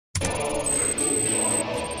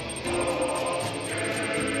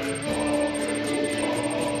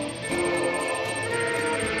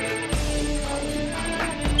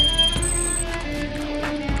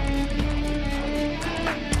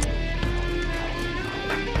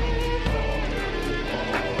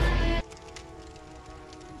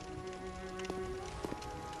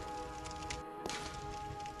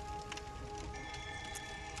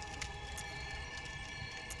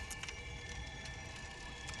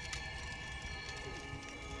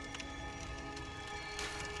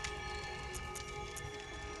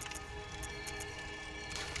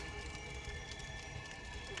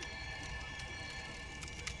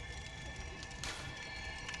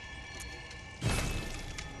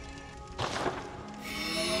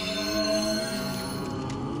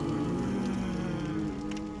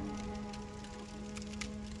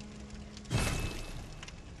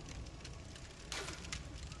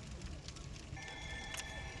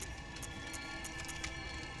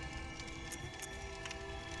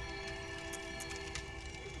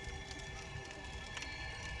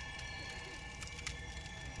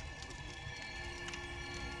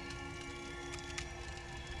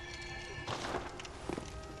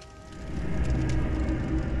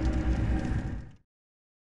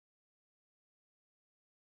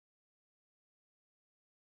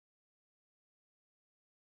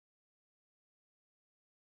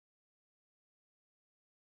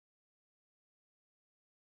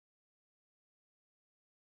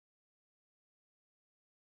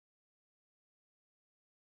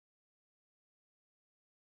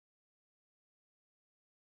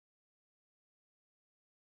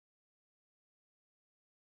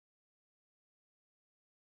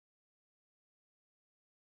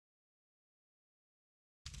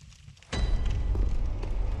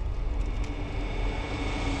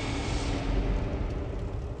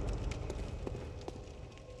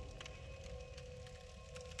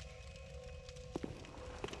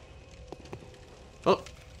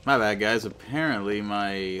My bad, guys. Apparently,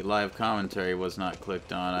 my live commentary was not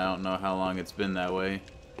clicked on. I don't know how long it's been that way.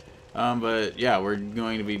 But yeah, we're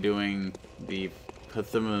going to be doing the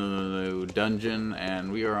Pthumerian dungeon,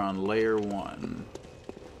 and we are on layer 1.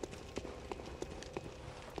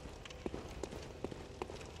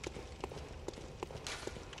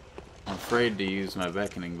 I'm afraid to use my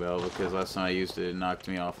beckoning bell because last time I used it, it knocked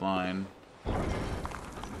me offline.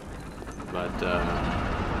 But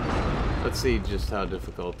let's see just how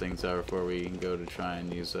difficult things are before we can go to try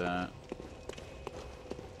and use that.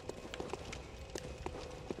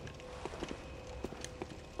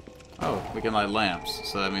 Oh, we can light lamps,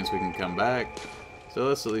 so that means we can come back. So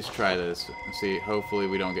let's at least try this and see. Hopefully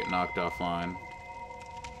we don't get knocked offline.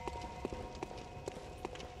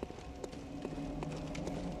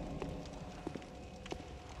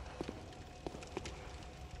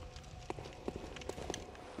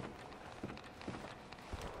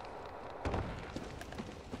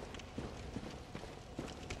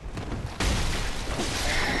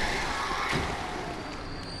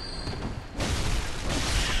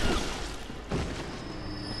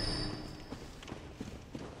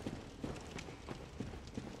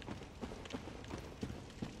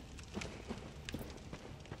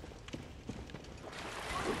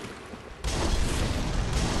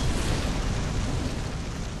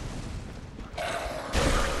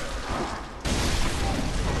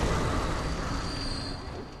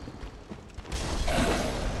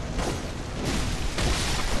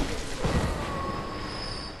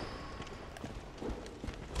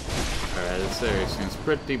 This area seems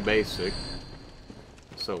pretty basic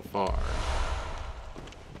so far.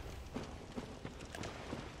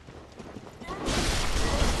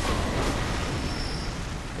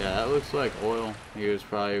 Yeah, that looks like oil. He was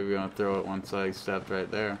probably going to throw it once I stepped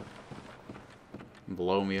right there.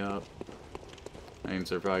 Blow me up. That means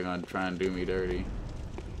they're probably going to try and do me dirty.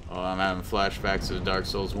 Oh, I'm having flashbacks to Dark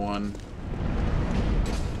Souls 1.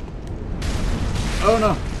 Oh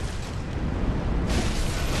no!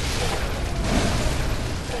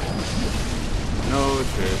 No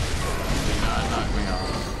shit. Do not knock me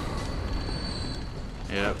off.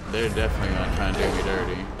 Yep, they're definitely gonna try and do me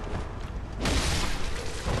dirty.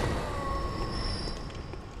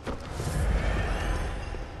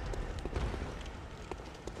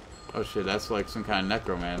 Oh shit, that's like some kind of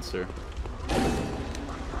necromancer.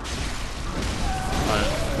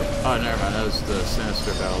 Oh, never mind, that was the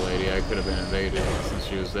Sinister Bell lady. I could have been invaded since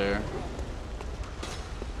she was there.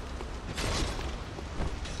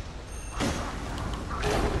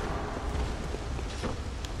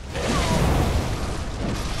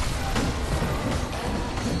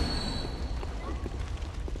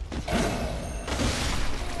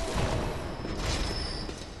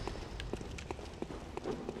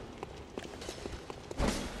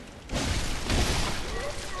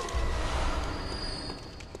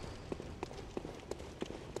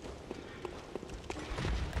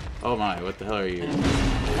 Oh my, what the hell are you?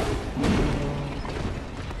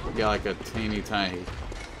 You got like a teeny tiny,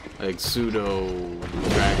 like pseudo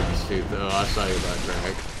dragon's tooth. Oh, I saw you about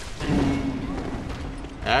drag.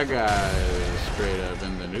 That guy is straight up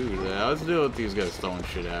in the nude. Let's deal with these guys throwing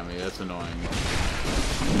shit at me. That's annoying.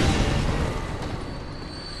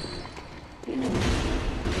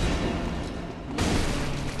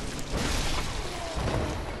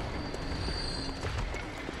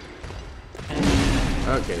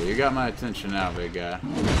 Okay, you got my attention now, big guy.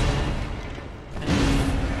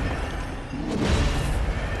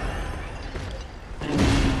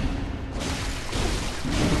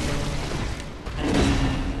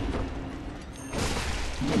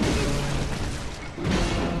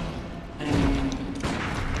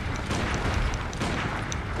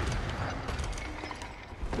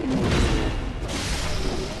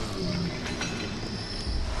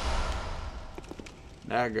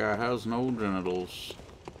 That guy has no genitals.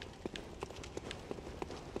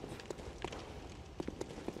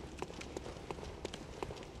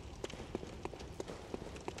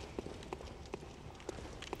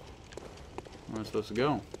 Where am I supposed to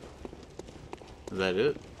go? Is that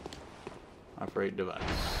it? Operate device.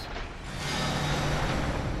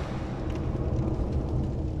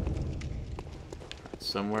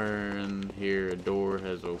 Somewhere in here a door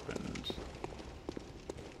has opened.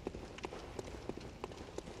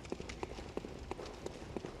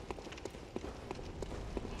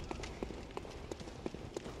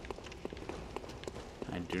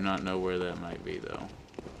 I do not know where that might be though.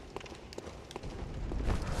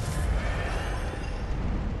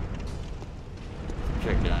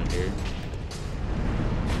 Check down here.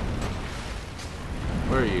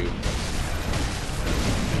 Where are you?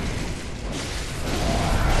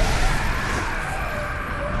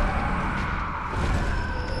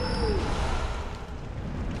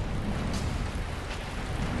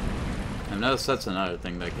 That's another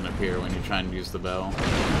thing that can appear when you try and use the bell.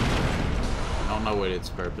 I don't know what its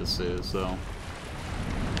purpose is, though.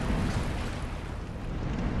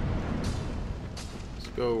 Let's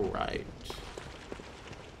go right.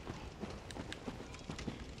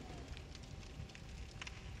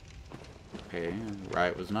 Okay,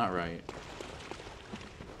 right was not right.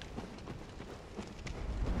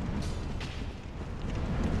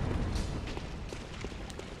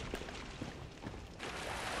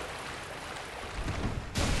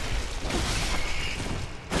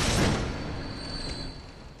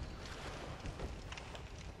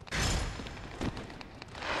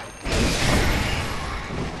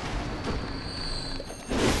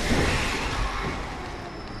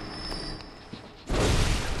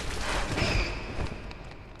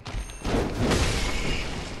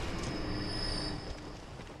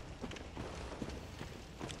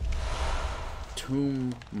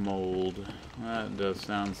 Tomb mold. That does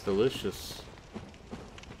sounds delicious.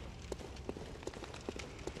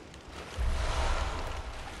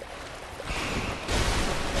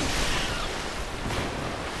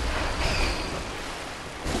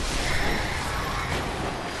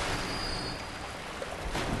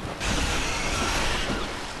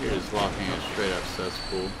 You're just walking a straight up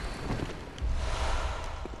cesspool.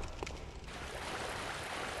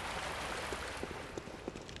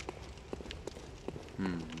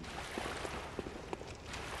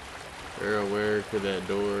 Where could that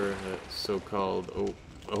door, that so-called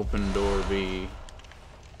open door be?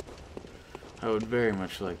 I would very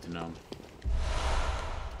much like to know.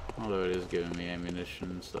 Although it is giving me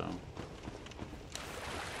ammunition, so.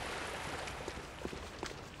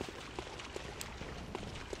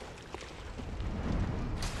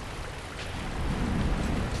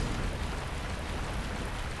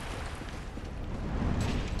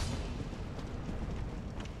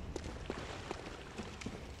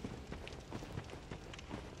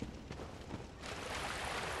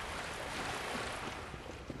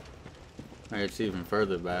 It's even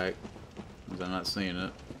further back, because I'm not seeing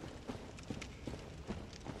it.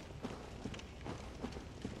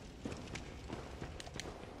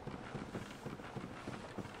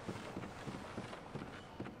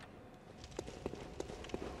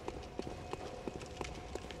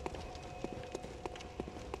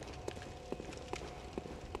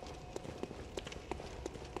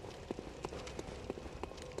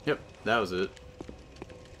 Yep, that was it.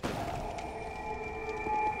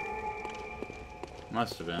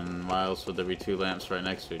 Must have been. Why else would there be two lamps right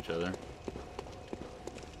next to each other?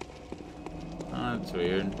 Oh, that's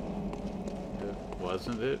weird. It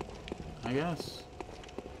wasn't it? I guess.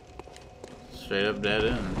 Straight up dead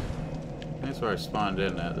end. That's where I spawned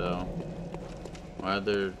in at, though. Why are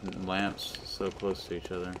there lamps so close to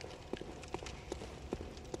each other?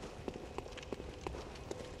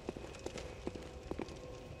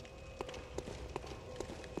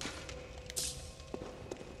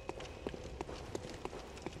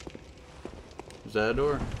 Is that a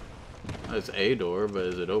door? It's a door, but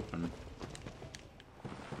is it open?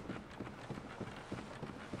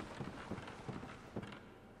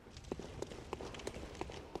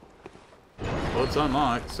 Well, it's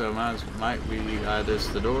unlocked, so might be either it's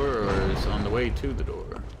the door or it's on the way to the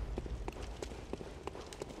door.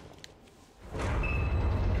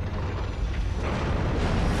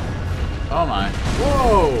 Oh my!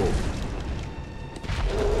 Whoa!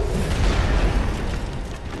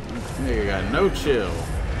 Nigga got no chill.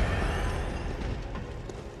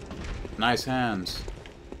 Nice hands.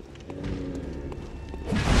 You're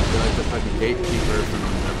like the fucking gatekeeper from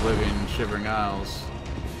Oblivion Shivering Isles.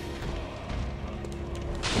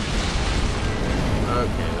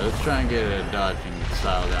 Okay, let's try and get a dodging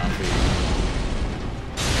style down for you.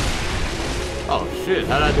 Oh shit,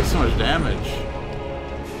 how did I do so much damage?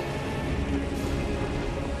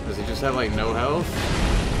 Does he just have like no health?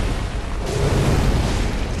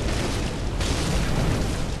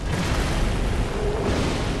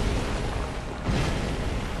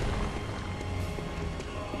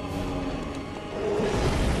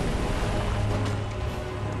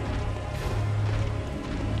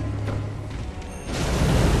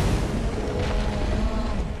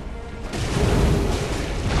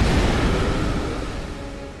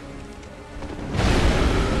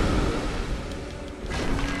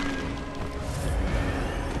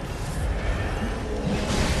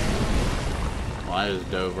 I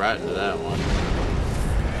just dove right into that one.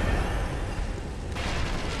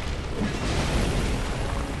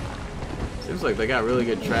 Seems like they got really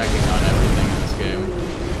good tracking on everything in this game.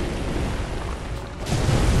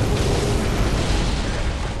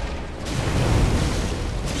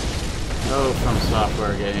 Oh, from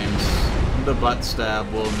software games. the butt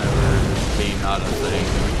stab will never be not a thing.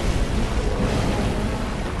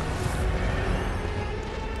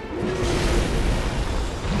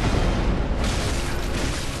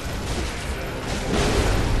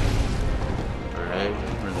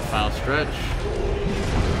 Final stretch.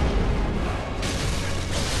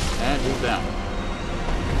 And he's down.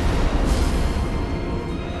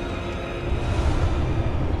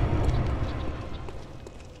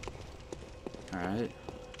 Alright.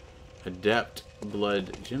 Adept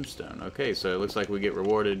Blood Gemstone. Okay, so it looks like we get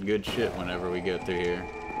rewarded good shit whenever we go through here.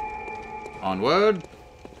 Onward!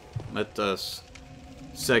 Let us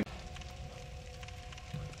seg.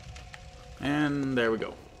 And there we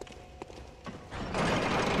go.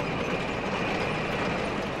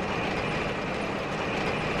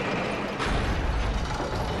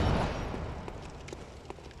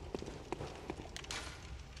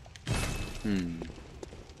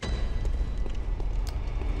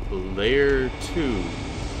 Layer 2.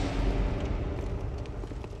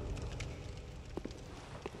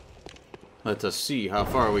 Let us see how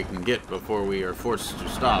far we can get before we are forced to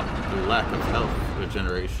stop the lack of health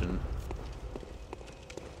regeneration.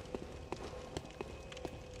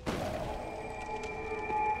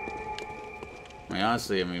 I mean,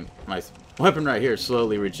 honestly, my weapon right here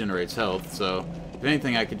slowly regenerates health, so if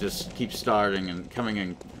anything, I could just keep starting and coming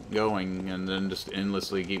and going, and then just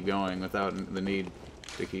endlessly keep going without the need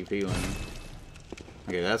to keep healing.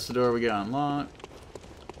 Okay, that's the door we got unlocked.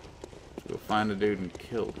 Let's go find the dude and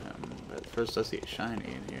kill him. But first, I see a shiny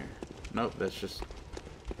in here. Nope, that's just...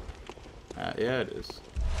 yeah, it is.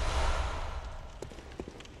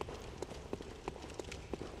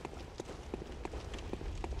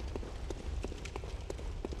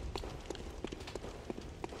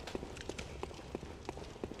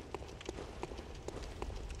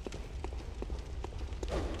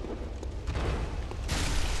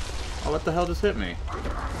 What the hell just hit me?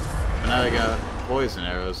 And now I got poison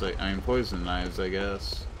arrows, poison knives, I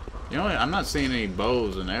guess. You know what? I'm not seeing any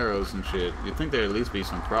bows and arrows and shit. You'd think there'd at least be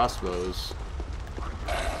some crossbows.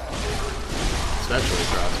 Especially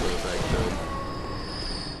crossbows, actually.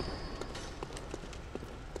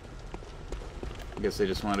 I guess they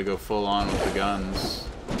just wanted to go full on with the guns.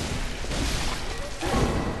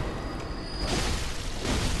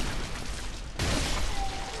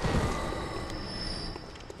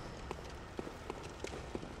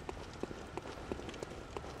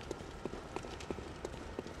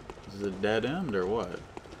 Is it a dead end or what?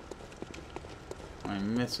 Am I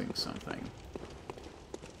missing something?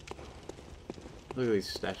 Look at these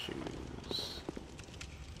statues.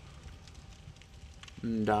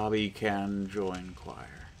 Dobby can join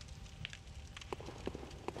choir.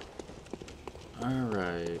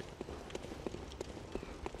 Alright.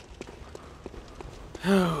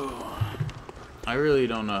 I really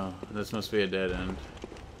don't know. This must be a dead end.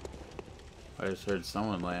 I just heard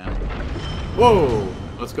someone land. Whoa!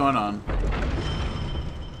 What's going on?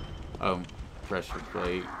 Oh, pressure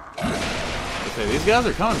plate. Okay, these guys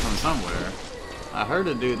are coming from somewhere. I heard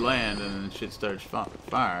a dude land and then shit starts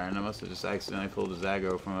firing. I must have just accidentally pulled his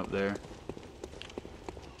aggro from up there.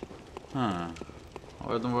 Huh.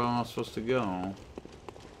 Where in the world am I supposed to go?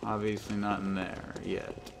 Obviously not in there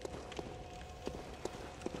yet.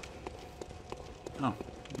 Oh.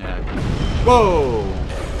 Yeah. Whoa!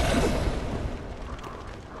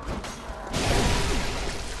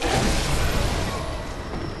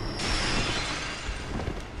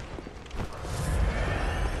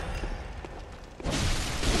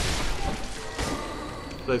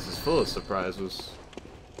 This place is full of surprises.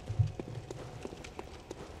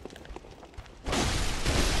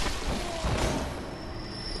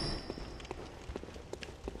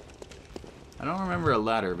 I don't remember a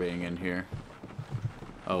ladder being in here.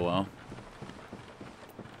 Oh well.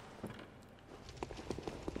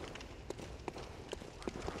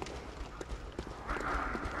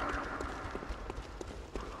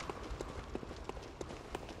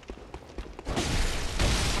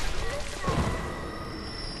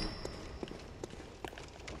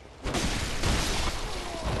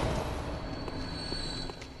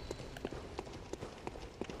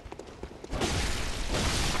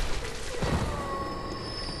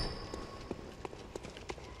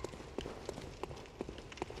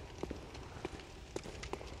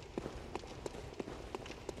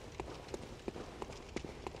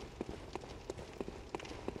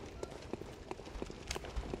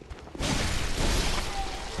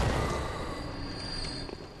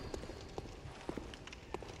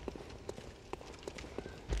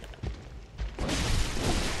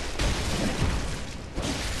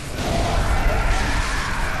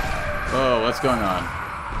 Oh, what's going on?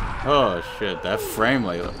 Oh shit, that frame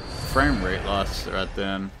frame rate loss right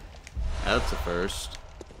then. That's a first.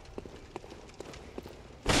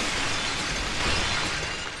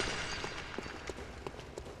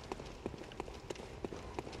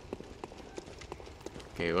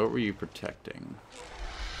 Okay, what were you protecting?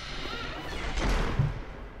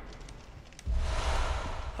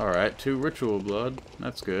 Alright, 2 ritual blood.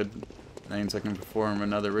 That's good. That means I can perform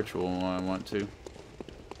another ritual when I want to.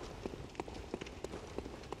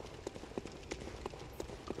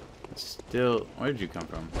 Still, where did you come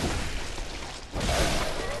from?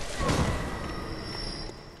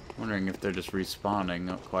 Wondering if they're just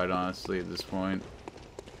respawning, quite honestly, at this point.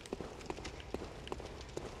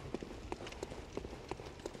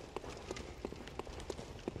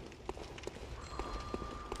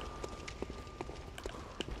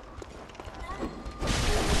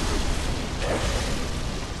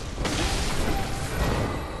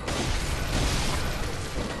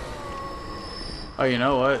 Oh, you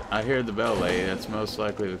know what? I hear the bell lady. That's most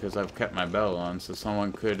likely because I've kept my bell on, so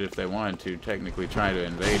someone could, if they wanted to, technically try to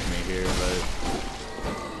invade me here,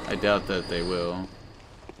 but I doubt that they will.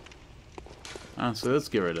 Oh, so let's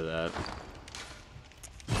get rid of that.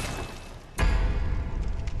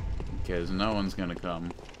 Because no one's gonna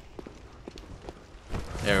come.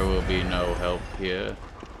 There will be no help here.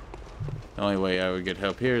 The only way I would get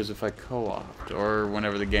help here is if I co-opt, or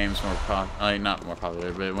whenever the game's more not more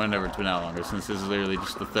popular, but whenever it's been out longer, since this is literally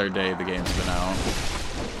just the 3rd day the game's been out.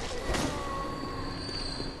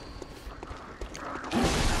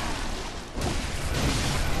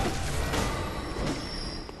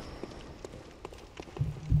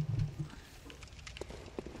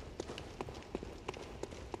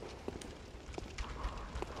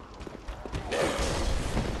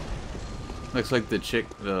 Looks like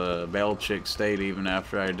the bell chick stayed even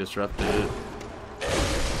after I disrupted it.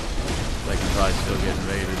 They can probably still get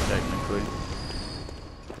invaded, technically.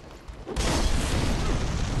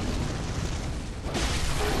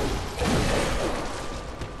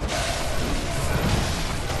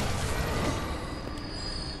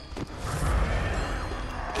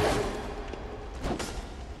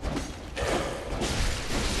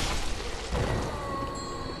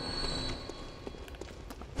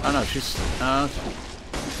 Oh no, she's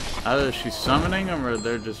either she's summoning them or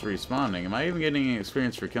they're just respawning. Am I even getting any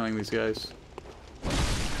experience for killing these guys?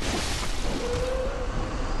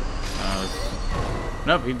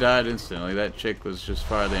 Nope, he died instantly. That chick was just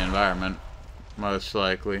part of the environment, most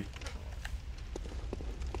likely.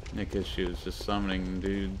 Because she was just summoning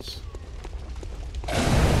dudes.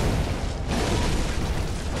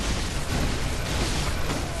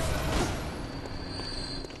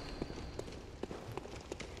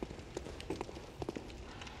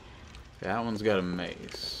 That one's got a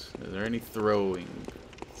mace. Is there any throwing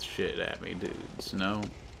shit at me, dudes? No?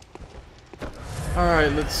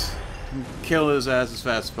 Alright, let's kill his ass as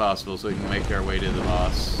fast as possible so we can make our way to the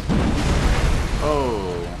boss.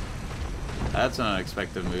 Oh. That's an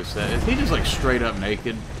unexpected moveset. Is he just like straight up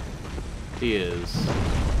naked? He is.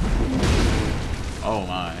 Oh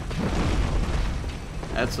my.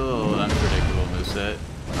 That's a little unpredictable moveset.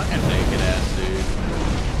 Fucking naked ass dude.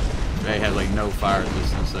 They have like no fire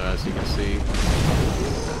resistance though, as you can see.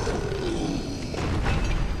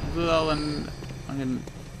 This is all in fucking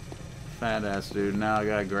fat ass dude. Now I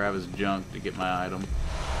gotta grab his junk to get my item.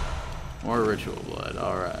 More ritual blood,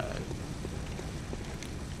 alright.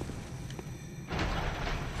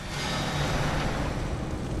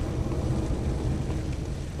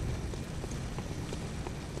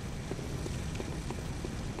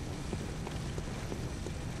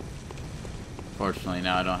 Fortunately,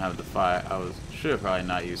 now I don't have the fire. Should have probably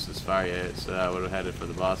not used this fire yet, so I would have had it for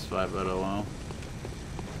the boss fight, but oh well.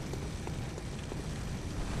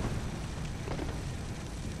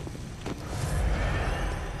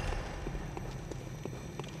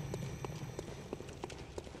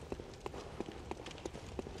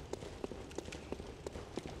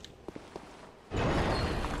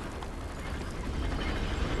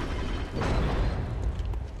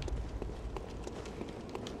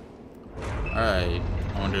 Alright,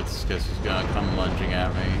 I wonder if this guy's gonna come lunging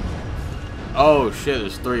at me. Oh shit,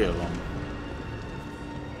 there's 3 of them.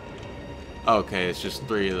 Okay, it's just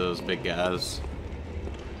 3 of those big guys.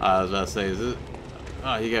 I was about to say, is it?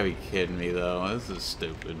 Oh, you gotta be kidding me though. This is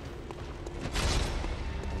stupid.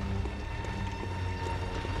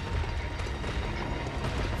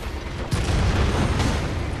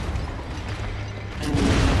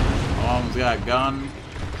 Almost got a gun.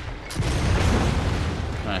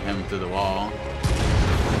 Trying to hit him through the wall.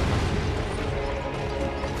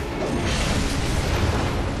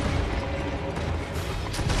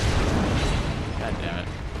 God damn it.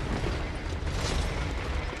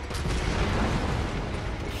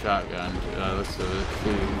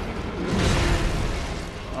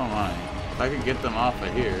 I could get them off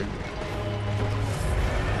of here,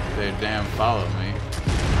 they damn follow me.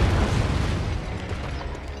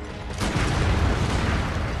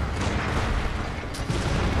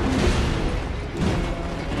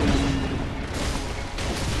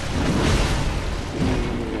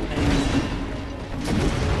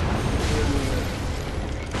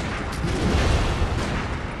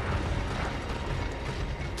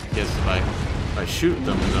 Guess if I shoot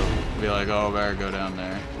them, they'll be like, oh, I better go down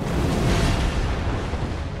there.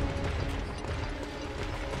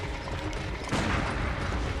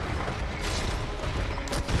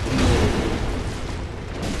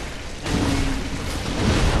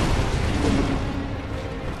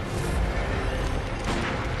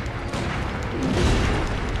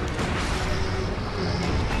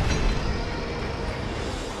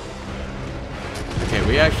 Okay,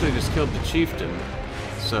 we actually just killed the chieftain.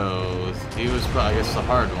 So, he was probably, I guess, the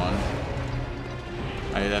hard one.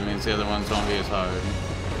 That means the other ones won't be as hard.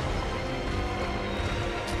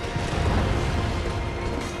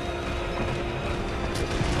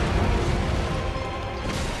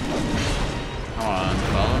 Come on,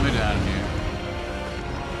 follow me down here.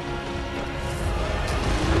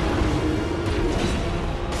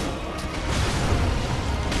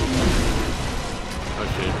 Oh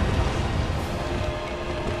shit.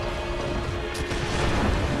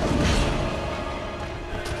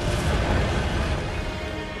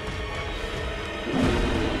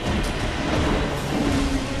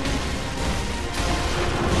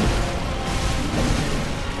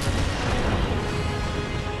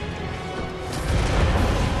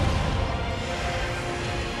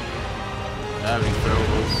 Having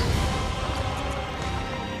throwables.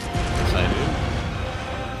 Yes, I do.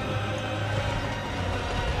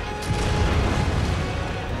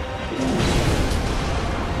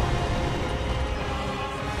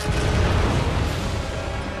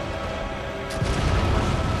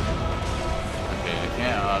 Okay, I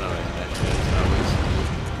can't auto-aim that shit. It's always...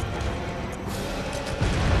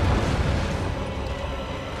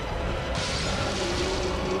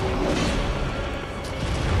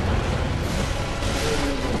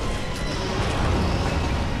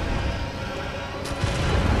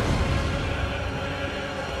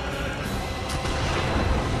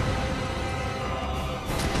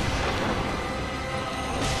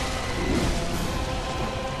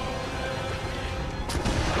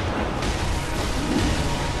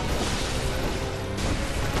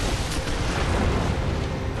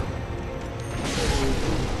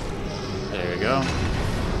 There we go.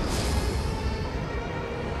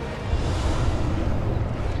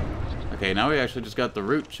 Okay, now we actually just got the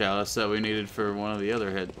root chalice that we needed for one of the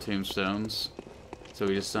other head tombstones. So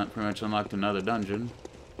we just pretty much unlocked another dungeon.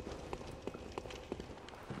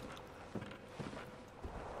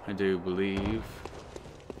 I do believe.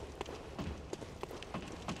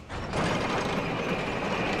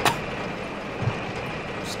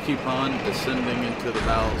 Just keep on descending into the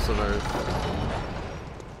bowels of Earth.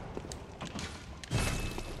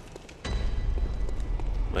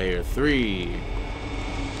 Layer 3.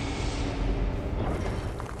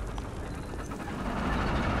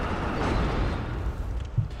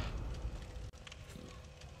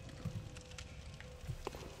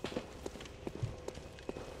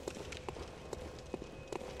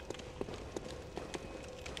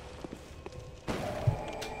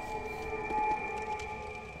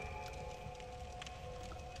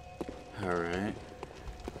 All right.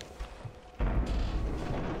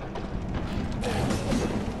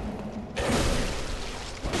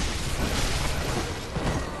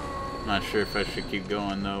 Not sure if I should keep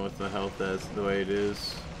going though with the health as the way it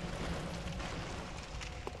is.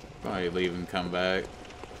 Probably leave and come back.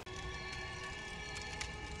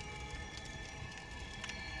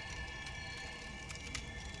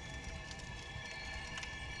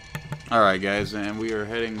 Alright guys, and we are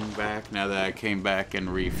heading back now that I came back and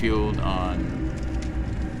refueled on...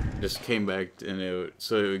 Just came back and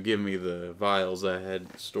so it would give me the vials I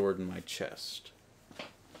had stored in my chest.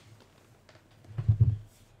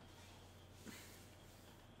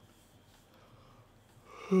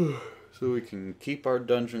 So we can keep our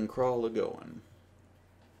dungeon crawler going.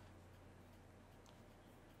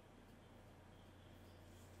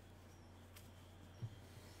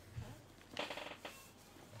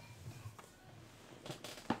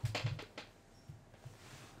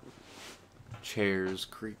 Chairs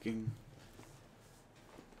creaking.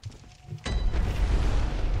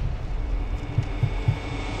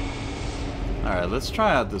 Alright, let's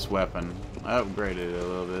try out this weapon. I upgraded it a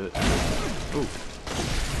little bit. Ooh.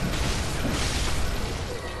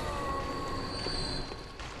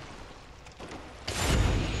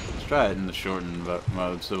 Let's try it in the shortened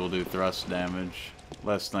mode so we'll do thrust damage.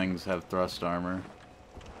 Less things have thrust armor.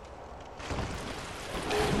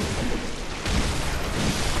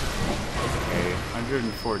 Okay,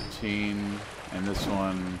 114, and this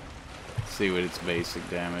one, let's see what its basic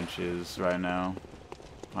damage is right now.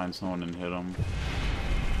 Find someone and hit them.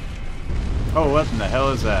 Oh, what in the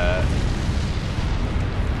hell is that?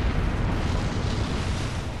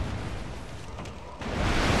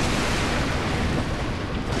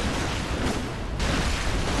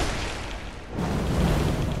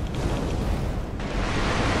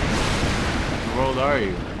 How old are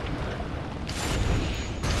you?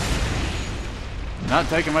 Not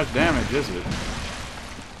taking much damage, is it?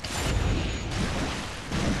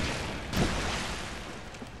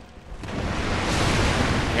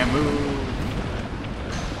 Can't move.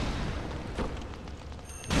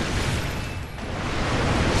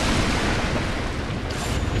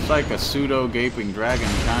 It's like a pseudo gaping dragon,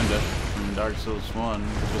 kinda, from Dark Souls 1.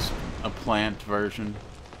 Just a plant version.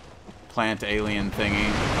 Plant alien thingy.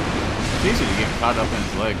 It's easy to get caught up in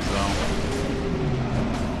his legs, though.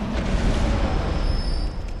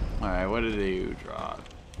 Alright, what did you draw?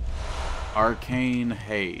 Arcane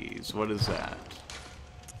Haze. What is that?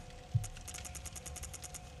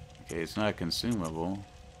 Okay, it's not consumable.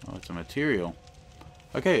 Oh, it's a material.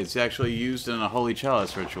 Okay, it's actually used in a Holy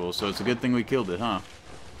Chalice ritual, so it's a good thing we killed it, huh?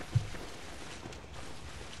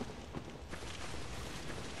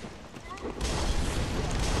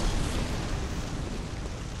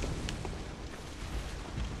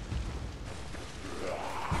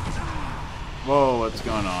 Whoa, what's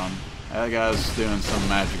going on? That guy's doing some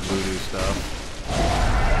magic voodoo stuff.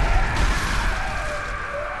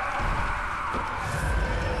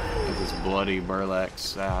 With this bloody burlap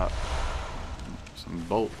sack. Some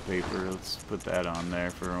bolt paper. Let's put that on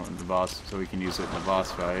there for the boss so we can use it in the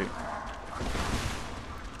boss fight.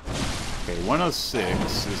 Okay,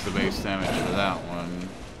 106 is the base damage for that one.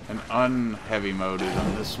 And unheavy moded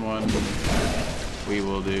on this one. We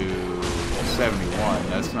will do 71.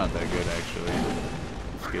 That's not that good, actually.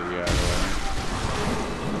 Let's get you out of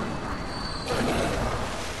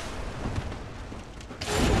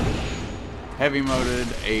there. Heavy moded,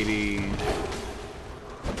 80. And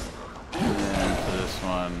then for this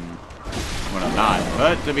one, 109.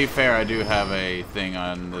 But to be fair, I do have a thing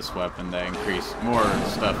on this weapon that increased more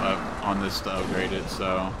stuff up on this to upgrade it,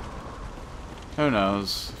 so who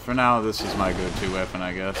knows. For now, this is my go-to weapon,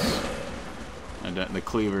 I guess. And the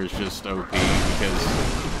cleaver is just OP because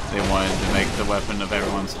they wanted to make the weapon of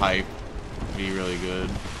everyone's hype be really good.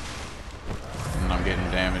 And I'm getting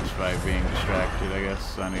damaged by being distracted, I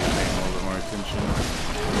guess, so I need to pay a little bit more attention.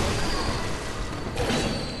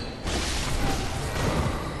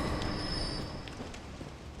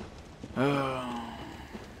 Oh.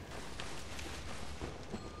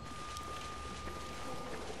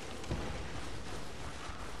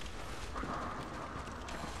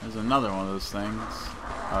 There's another one of those things.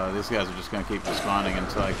 These guys are just going to keep respawning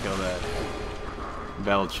until I kill that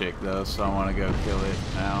bell chick, though, so I want to go kill it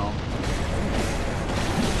now.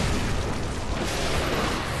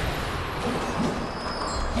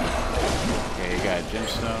 Okay, you got a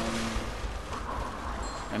gemstone.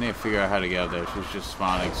 I need to figure out how to get up there. She's just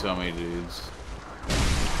spawning so many dudes.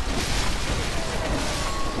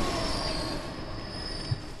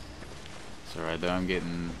 It's alright though, I'm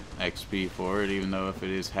getting XP for it, even though if it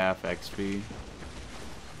is half XP.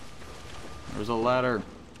 There's a ladder.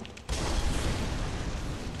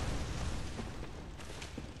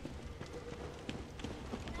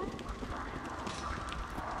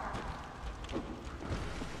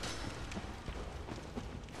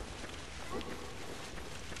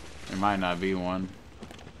 There might not be one.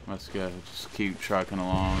 Let's go, just keep trucking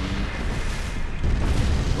along.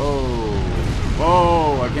 Whoa!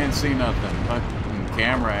 Whoa! I can't see nothing. Fucking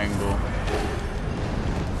camera angle.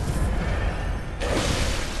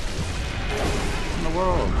 What in the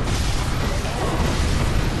world?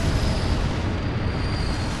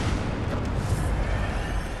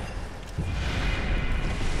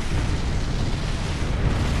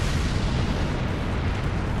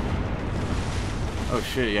 Oh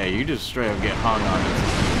shit, yeah, you just straight up get hung on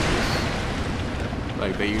this.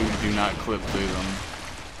 Like, you do not clip through them.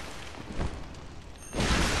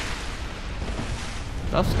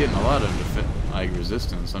 Stuff's getting a lot of like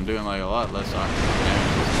resistance. I'm doing like a lot less damage.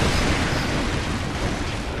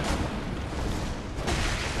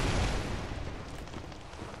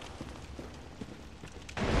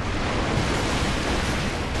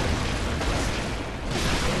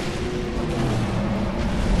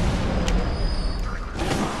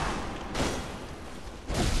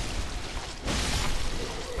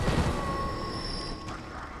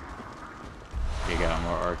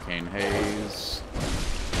 More arcane haze.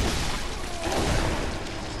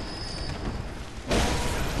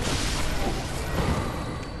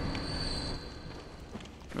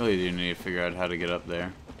 Really do need to figure out how to get up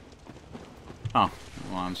there. Oh,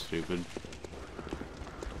 well, I'm stupid.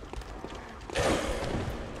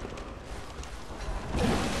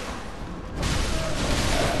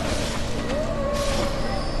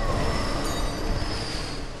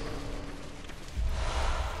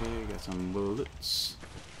 Okay, got some bullets.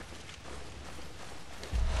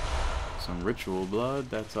 Some ritual blood,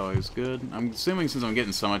 that's always good. I'm assuming since I'm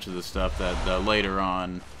getting so much of this stuff that later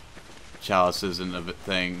on chalices and the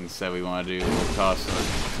things that we want to do will cost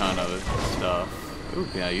a ton of stuff. Ooh,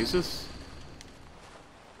 can I use this?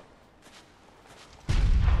 Oh,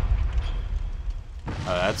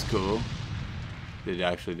 that's cool. Did it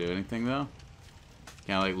actually do anything though?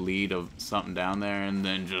 Can I like lead something down there and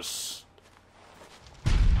then just...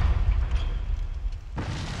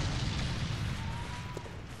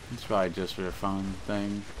 It's probably just for a fun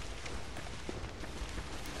thing.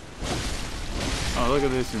 Oh, look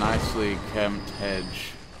at this nicely kept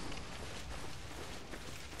hedge.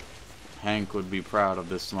 Hank would be proud of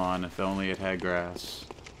this lawn if only it had grass.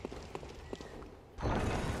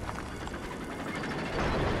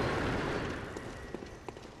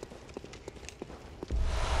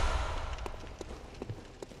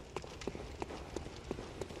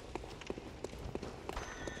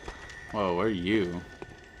 Whoa, where are you?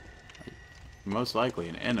 Most likely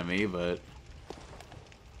an enemy, but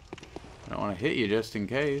I don't want to hit you just in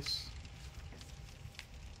case.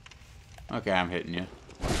 Okay, I'm hitting you.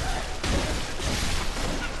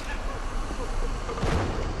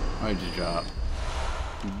 Where'd you drop?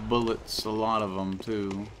 Bullets, a lot of them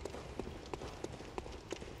too.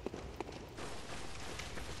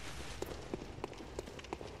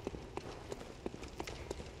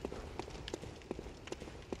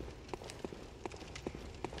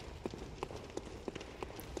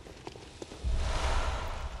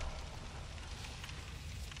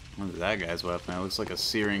 What is that guy's weapon? It looks like a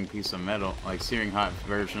searing piece of metal, like searing hot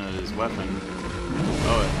version of his weapon.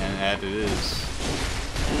 Oh, and it is.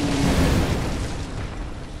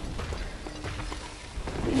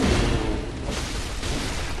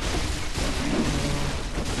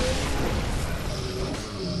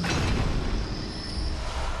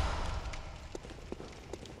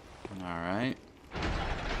 Alright.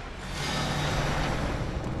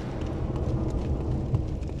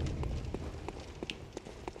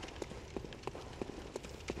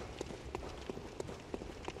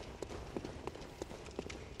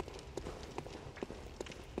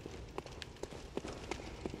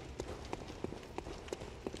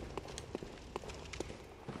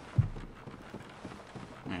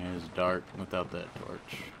 It's dark without that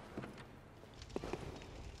torch.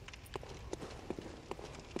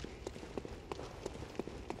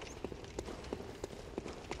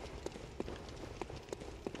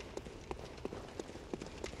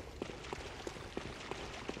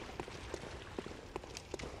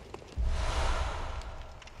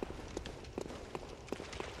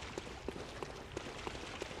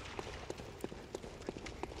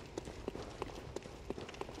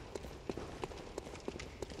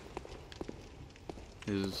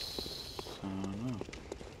 I don't know.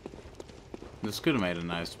 This could have made a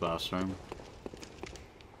nice boss room.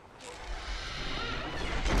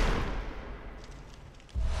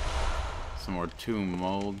 Some more tomb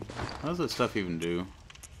mold. What does that stuff even do?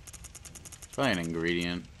 Probably an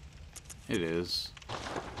ingredient. It is.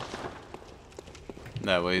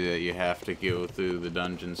 That way that you have to go through the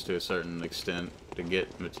dungeons to a certain extent to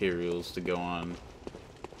get materials to go on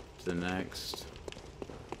to the next.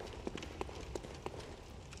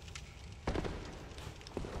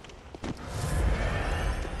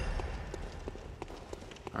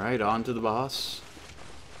 Alright, on to the boss.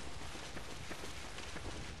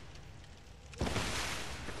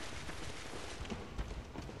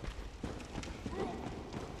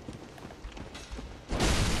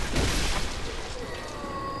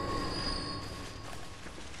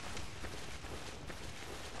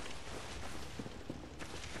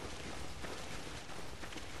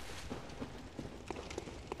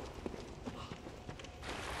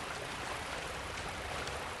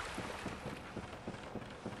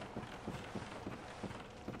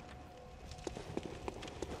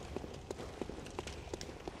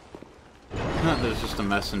 There's just a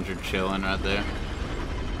messenger chilling right there.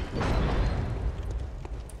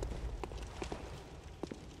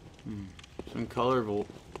 Some colorful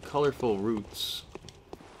roots.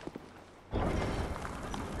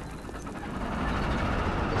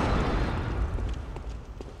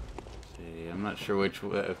 See, I'm not sure which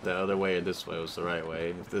way, if the other way or this way was the right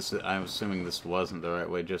way. If this, I'm assuming this wasn't the right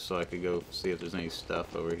way, just so I could go see if there's any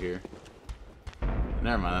stuff over here.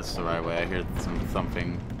 Never mind, that's the right way. I hear some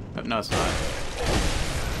thumping. Oh, no, it's not.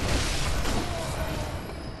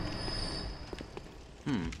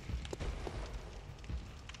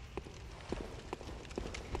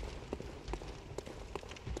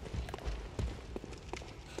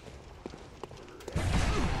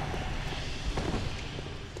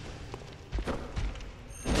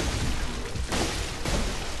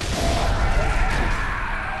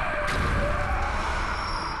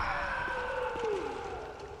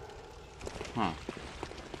 Huh.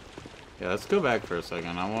 Yeah, let's go back for a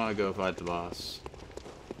second. I want to go fight the boss.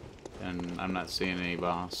 And I'm not seeing any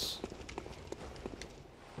boss.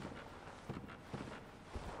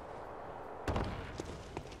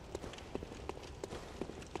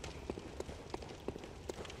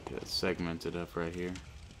 Get it segmented up right here.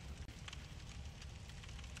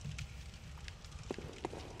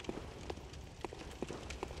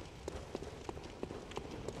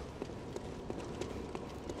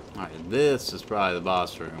 Alright, this is probably the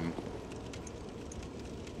boss room.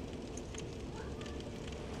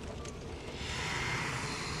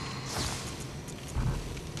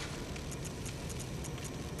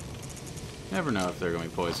 Never know if they're going to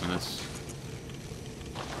be poisonous.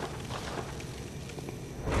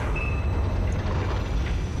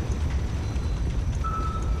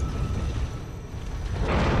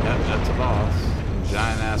 Yep, that's a boss.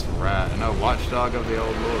 Giant ass rat. No, watchdog of the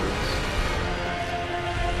old lords.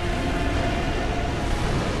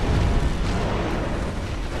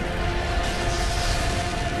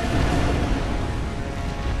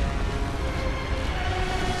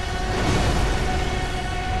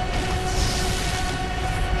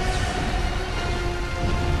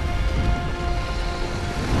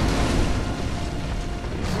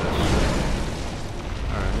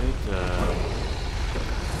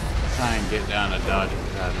 Try and get down a dodging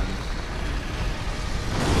pattern.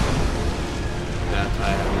 That I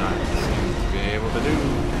have not seemed to be able to do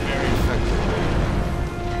very effectively.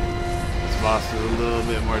 This boss is a little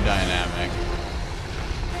bit more dynamic.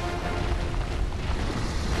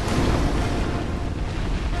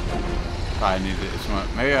 Probably need to,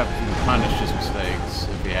 maybe I can punish his mistakes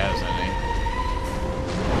if he has any.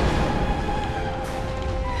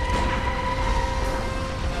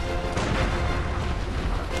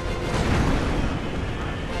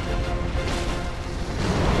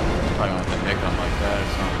 Probably want to nick him like that or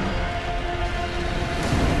something.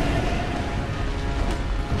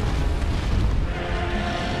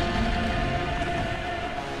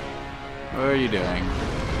 What are you doing?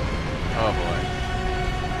 Oh boy.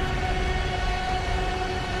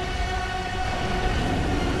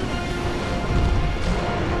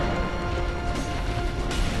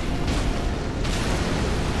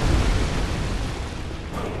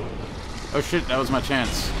 Oh shit, that was my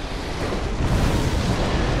chance.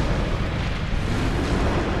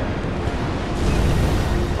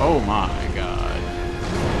 Oh my god.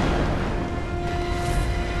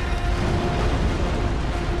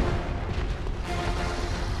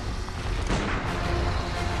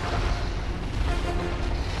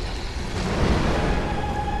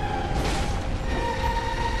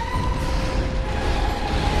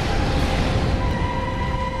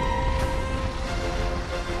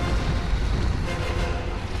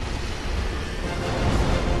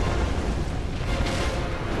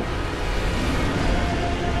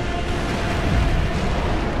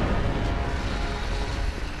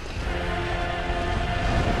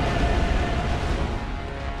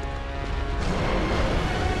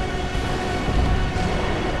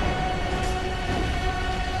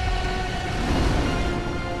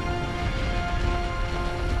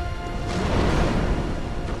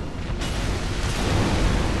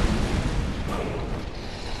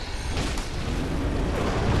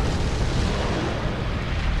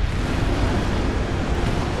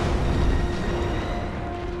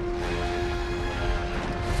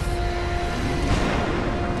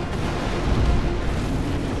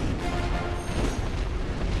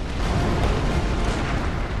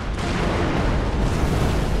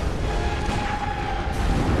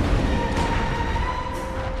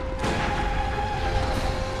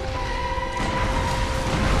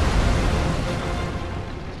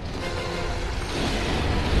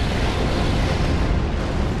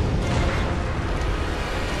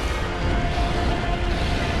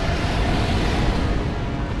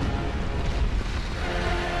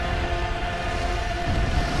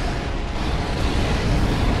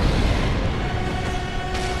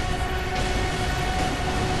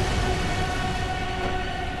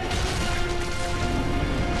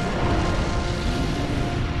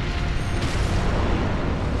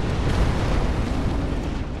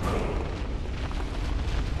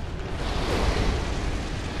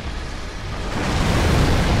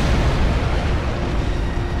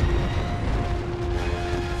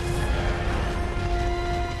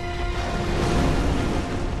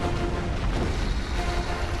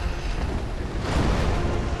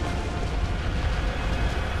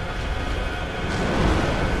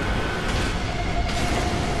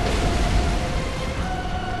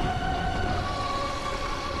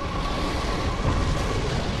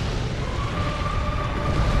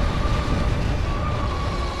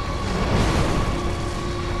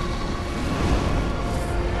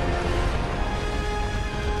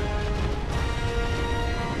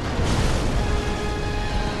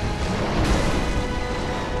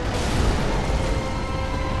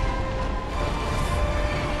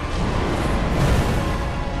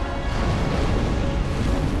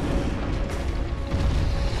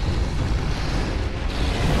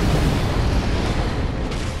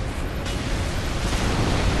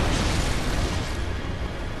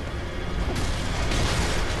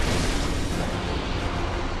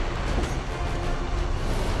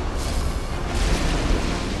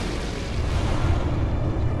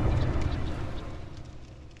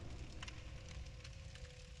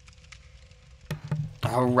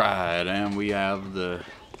 Alright, and we have the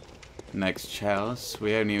next chalice.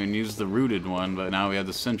 We haven't even used the rooted one, but now we have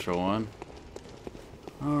the central one.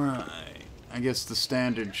 Alright. I guess the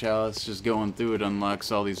standard chalice, just going through it,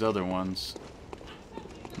 unlocks all these other ones.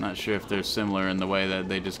 Not sure if they're similar in the way that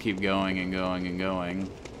they just keep going and going and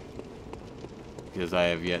going. Because I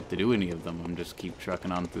have yet to do any of them. I'm just keep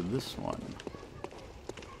trucking on through this one.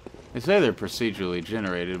 They say they're procedurally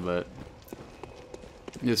generated, but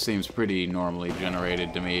this seems pretty normally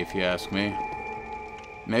generated to me, if you ask me.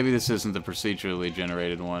 Maybe this isn't the procedurally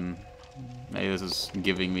generated one. Maybe this is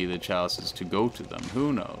giving me the chalices to go to them.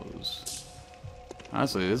 Who knows?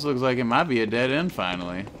 Honestly, this looks like it might be a dead end,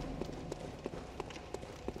 finally.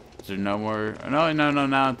 Is there no more... No,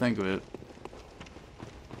 now I think of it.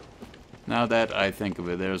 Now that I think of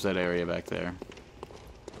it, there's that area back there.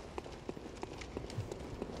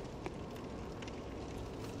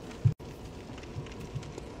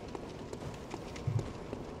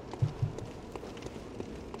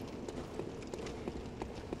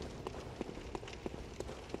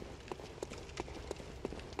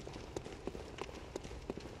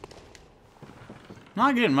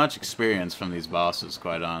 Not getting much experience from these bosses,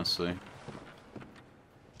 quite honestly.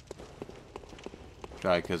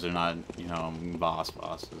 Probably because they're not, you know, bosses.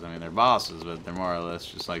 I mean, they're bosses, but they're more or less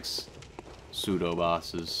just like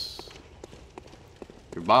pseudo-bosses.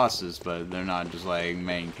 They're bosses, but they're not just like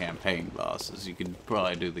main campaign bosses. You could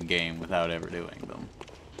probably do the game without ever doing them.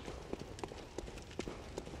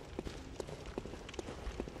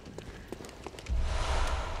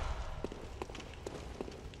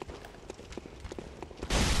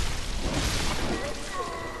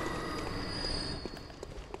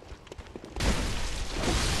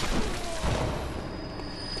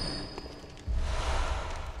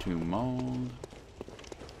 Mold.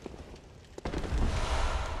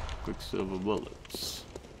 Quicksilver bullets.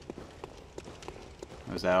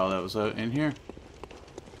 Was that all that was in here?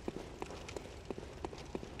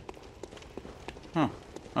 Huh.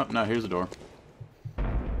 Oh, no, here's the door.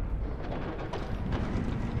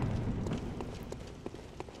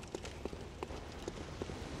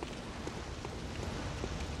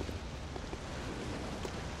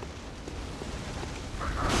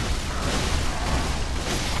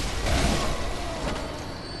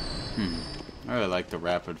 I really like the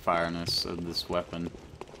rapid fireness of this weapon.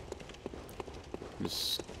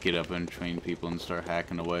 Just get up in between people and start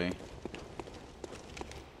hacking away.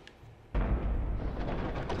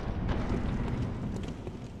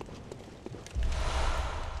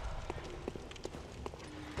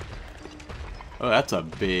 Oh, that's a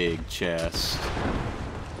big chest.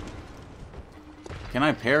 Can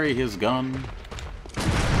I parry his gun?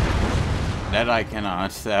 That I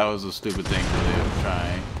cannot. That was a stupid thing to do.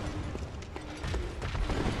 Try.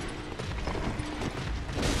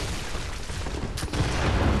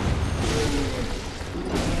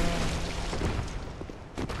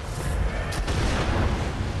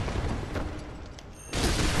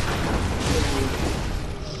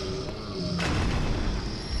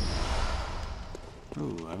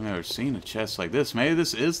 Ooh, I've never seen a chest like this. Maybe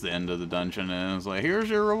this is the end of the dungeon, and it's like, here's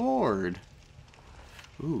your reward.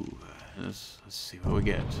 Ooh, let's see what we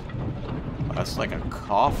get. Oh, that's like a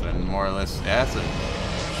coffin, more or less. That's a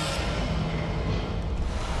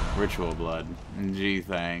ritual blood. Gee,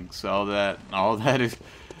 thanks. All that is,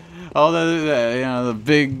 you know, the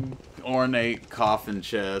big ornate coffin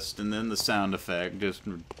chest, and then the sound effect, just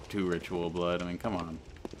 2 ritual blood. I mean, come on.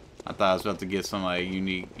 I thought I was about to get some, like,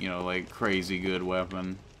 unique, you know, like, crazy good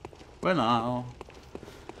weapon. But no.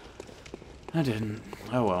 I didn't.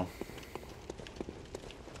 Oh, well.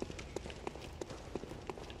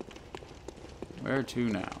 Where to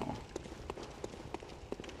now?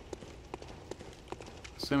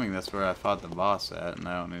 Assuming that's where I fought the boss at, and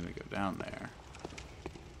I don't need to go down there.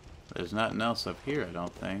 There's nothing else up here, I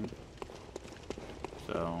don't think.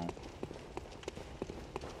 So...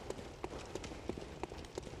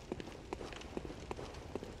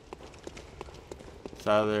 It's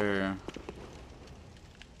either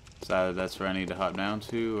that's where I need to hop down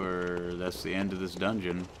to, or that's the end of this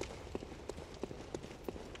dungeon.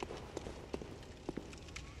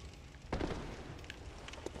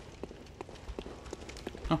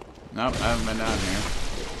 Oh, nope, I haven't been down here.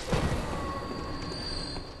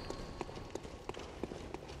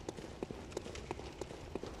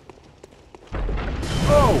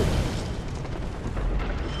 Oh!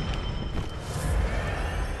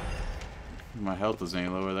 My health is any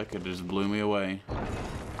lower, that could just blew me away.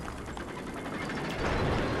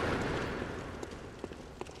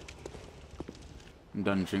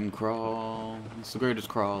 Dungeon crawl. It's the greatest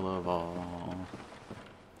crawl of all.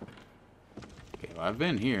 Okay, I've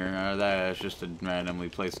been here. That's just a randomly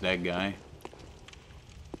placed dead guy.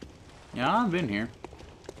 Yeah, I've been here.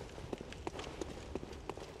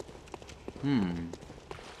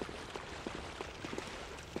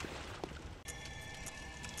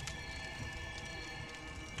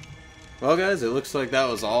 Well, guys, it looks like that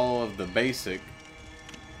was all of the basic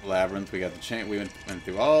labyrinth. We got the we went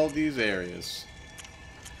through all these areas,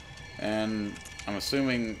 and I'm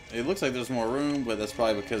assuming it looks like there's more room, but that's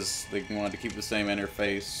probably because they wanted to keep the same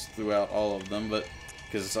interface throughout all of them. But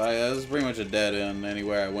because that was pretty much a dead end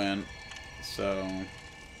anywhere I went, so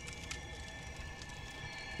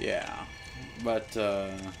yeah. But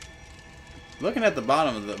looking at the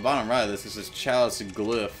bottom right of this, this is Chalice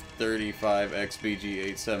Glyph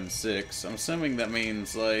 35XBG876. I'm assuming that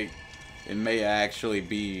means like it may actually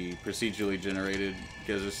be procedurally generated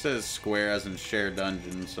because it says square as in share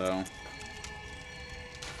dungeon, so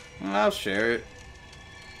well, I'll share it.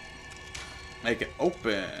 Make it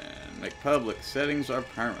open. Make public. Settings are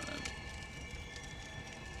permanent.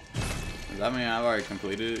 Does that mean I've already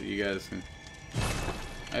completed it? You guys can.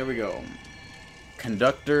 There we go.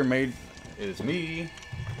 Conductor made is me.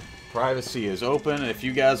 Privacy is open. If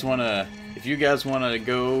you guys wanna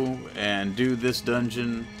go and do this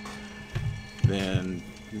dungeon, then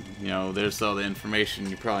you know there's all the information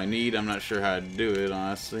you probably need. I'm not sure how to do it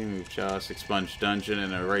honestly. Move chalice, expunge dungeon,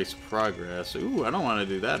 and erase progress. Ooh, I don't want to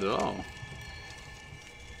do that at all.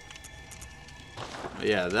 But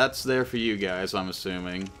yeah, that's there for you guys, I'm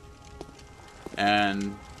assuming.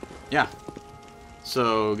 And yeah.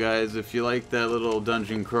 So guys, if you like that little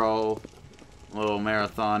dungeon crawl, little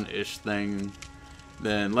marathon-ish thing,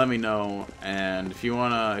 then let me know. And if you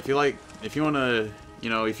like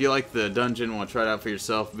the dungeon, want to try it out for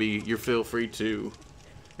yourself, you feel free to.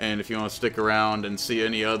 And if you want to stick around and see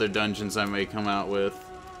any other dungeons I may come out with,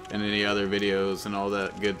 and any other videos and all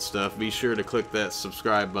that good stuff, be sure to click that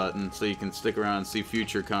subscribe button so you can stick around and see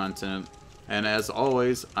future content. And as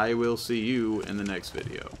always, I will see you in the next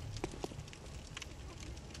video.